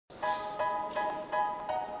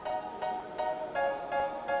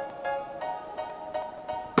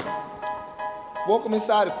Welcome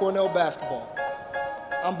inside of Cornell Basketball.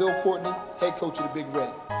 I'm Bill Courtney, head coach of the Big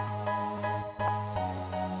Red.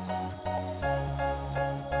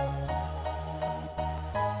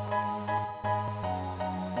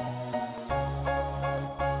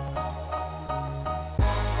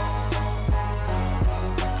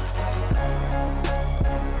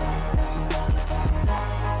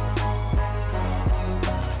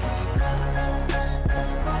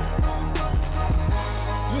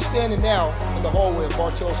 Standing now in the hallway of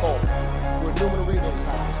Bartels Hall, where Newman Arena is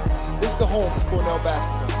housed. This is the home of Cornell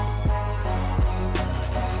Basketball.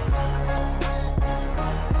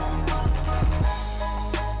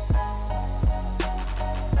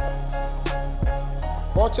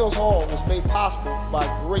 Bartels Hall was made possible by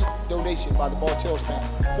a great donation by the Bartels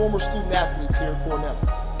family, former student athletes here at Cornell.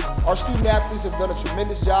 Our student athletes have done a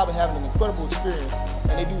tremendous job and having an incredible experience,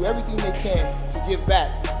 and they do everything they can to give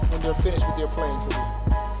back when they're finished with their playing career.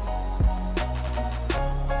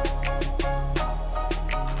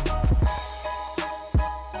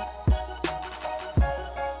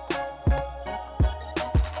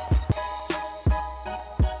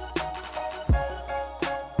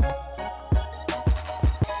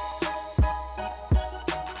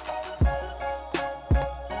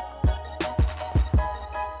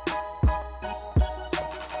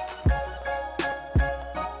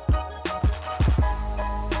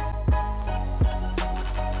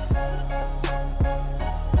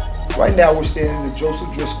 Right now we're standing in the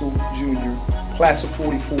Joseph Driscoll Jr. Class of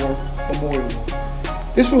 44 Memorial Room.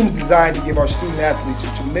 This room is designed to give our student athletes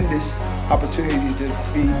a tremendous opportunity to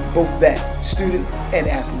be both that, student and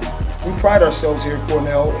athlete. We pride ourselves here at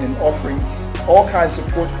Cornell in offering all kinds of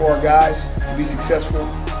support for our guys to be successful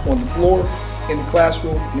on the floor, in the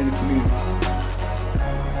classroom, and in the community.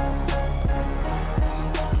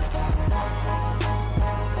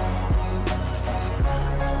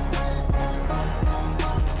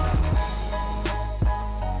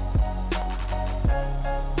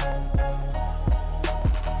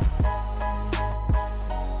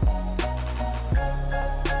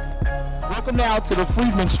 Welcome now to the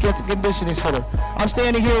Freedman Strength and Conditioning Center. I'm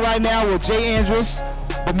standing here right now with Jay Andrus,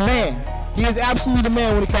 the man. He is absolutely the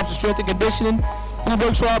man when it comes to strength and conditioning. He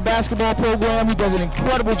works for our basketball program. He does an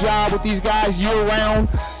incredible job with these guys year-round.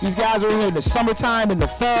 These guys are here in the summertime, in the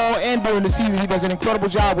fall, and during the season. He does an incredible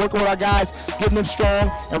job working with our guys, getting them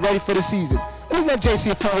strong and ready for the season. Let's let Jay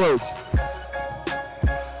say a few words.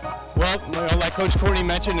 Well, like Coach Courtney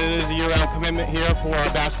mentioned, it is a year-round commitment here for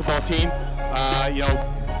our basketball team.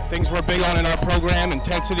 Things we're big on in our program: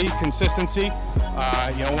 intensity, consistency.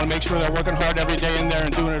 Want to make sure they're working hard every day in there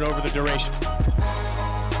and doing it over the duration.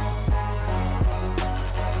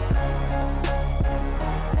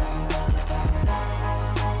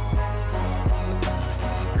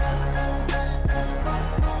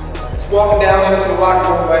 Walking down here to the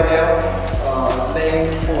locker room right now,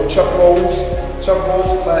 named for Chuck Rose. Chuck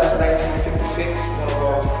Rose, class of 1956, one of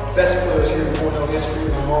our best players here in Cornell history,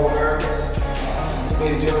 was an All-American. He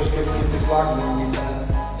made a generous gift to get this locker room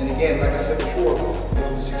redone. And again, like I said before,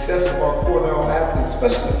 the success of our Cornell athletes,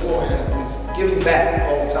 especially the floor athletes, giving back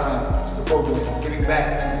all the time to the program, giving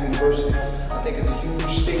back to the university, I think is a huge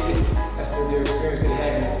statement as to their experience they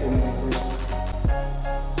had at Cornell University.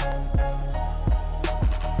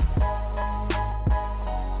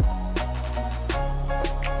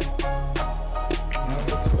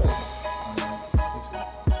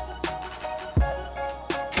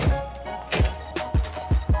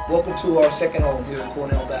 Welcome to our second home here at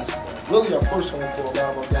Cornell Basketball. Really our first home for a lot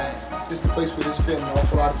of our guys. This is the place where they spend an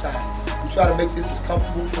awful lot of time. We try to make this as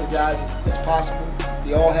comfortable for the guys as possible.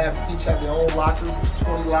 They all each have their own locker. There's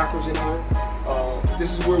 20 lockers in here.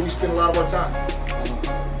 This is where we spend a lot of our time.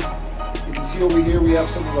 You can see over here we have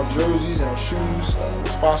some of our jerseys and our shoes. We're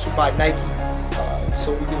sponsored by Nike.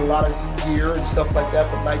 So we get a lot of gear and stuff like that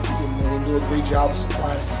from Nike, and they do a great job of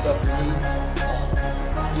supplying some stuff we need.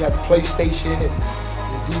 You have the PlayStation and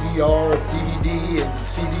DVR, DVD, and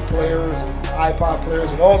CD players, and iPod players,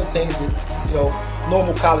 and all the things that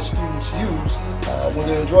normal college students use when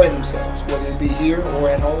they're enjoying themselves, whether it be here or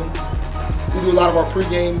at home. We do a lot of our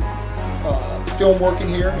pregame film work in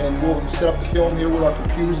here, and we'll set up the film here with our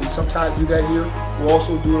computers, and sometimes do that here. We'll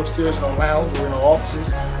also do it upstairs in our lounge or in our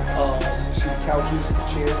offices. You see the couches, the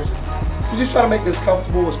chairs. We just try to make it as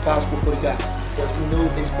comfortable as possible for the guys, because we know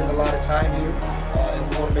that they spend a lot of time here, and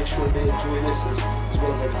we want to make sure they enjoy this as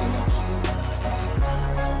well as everything else.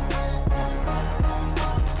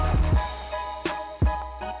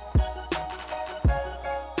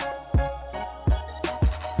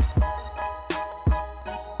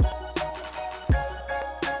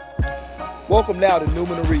 Welcome now to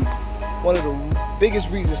Newman Arena, one of the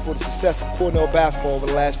biggest reasons for the success of Cornell basketball over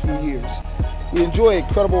the last few years. We enjoy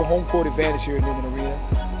incredible home court advantage here in Newman Arena.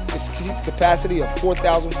 It seats a capacity of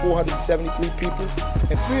 4,473 people,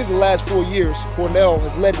 and 3 of the last 4 years, Cornell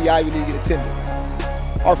has led the Ivy League in attendance.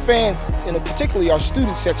 Our fans, and particularly our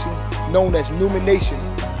student section, known as Newman Nation,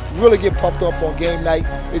 really get pumped up on game night.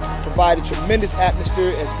 It provides a tremendous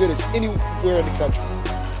atmosphere as good as anywhere in the country.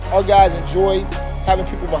 Our guys enjoy having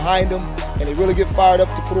people behind them, and they really get fired up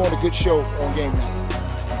to put on a good show on game night.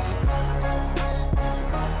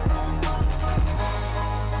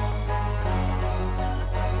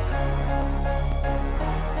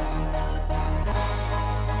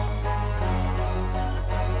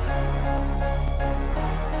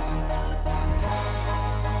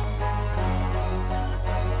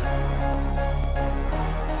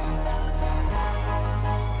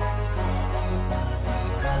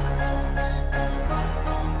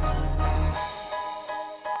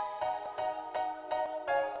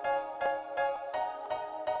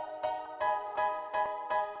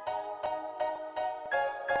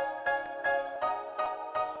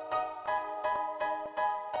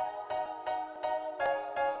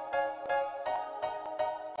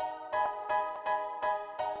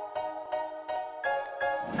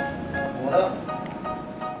 Come on up.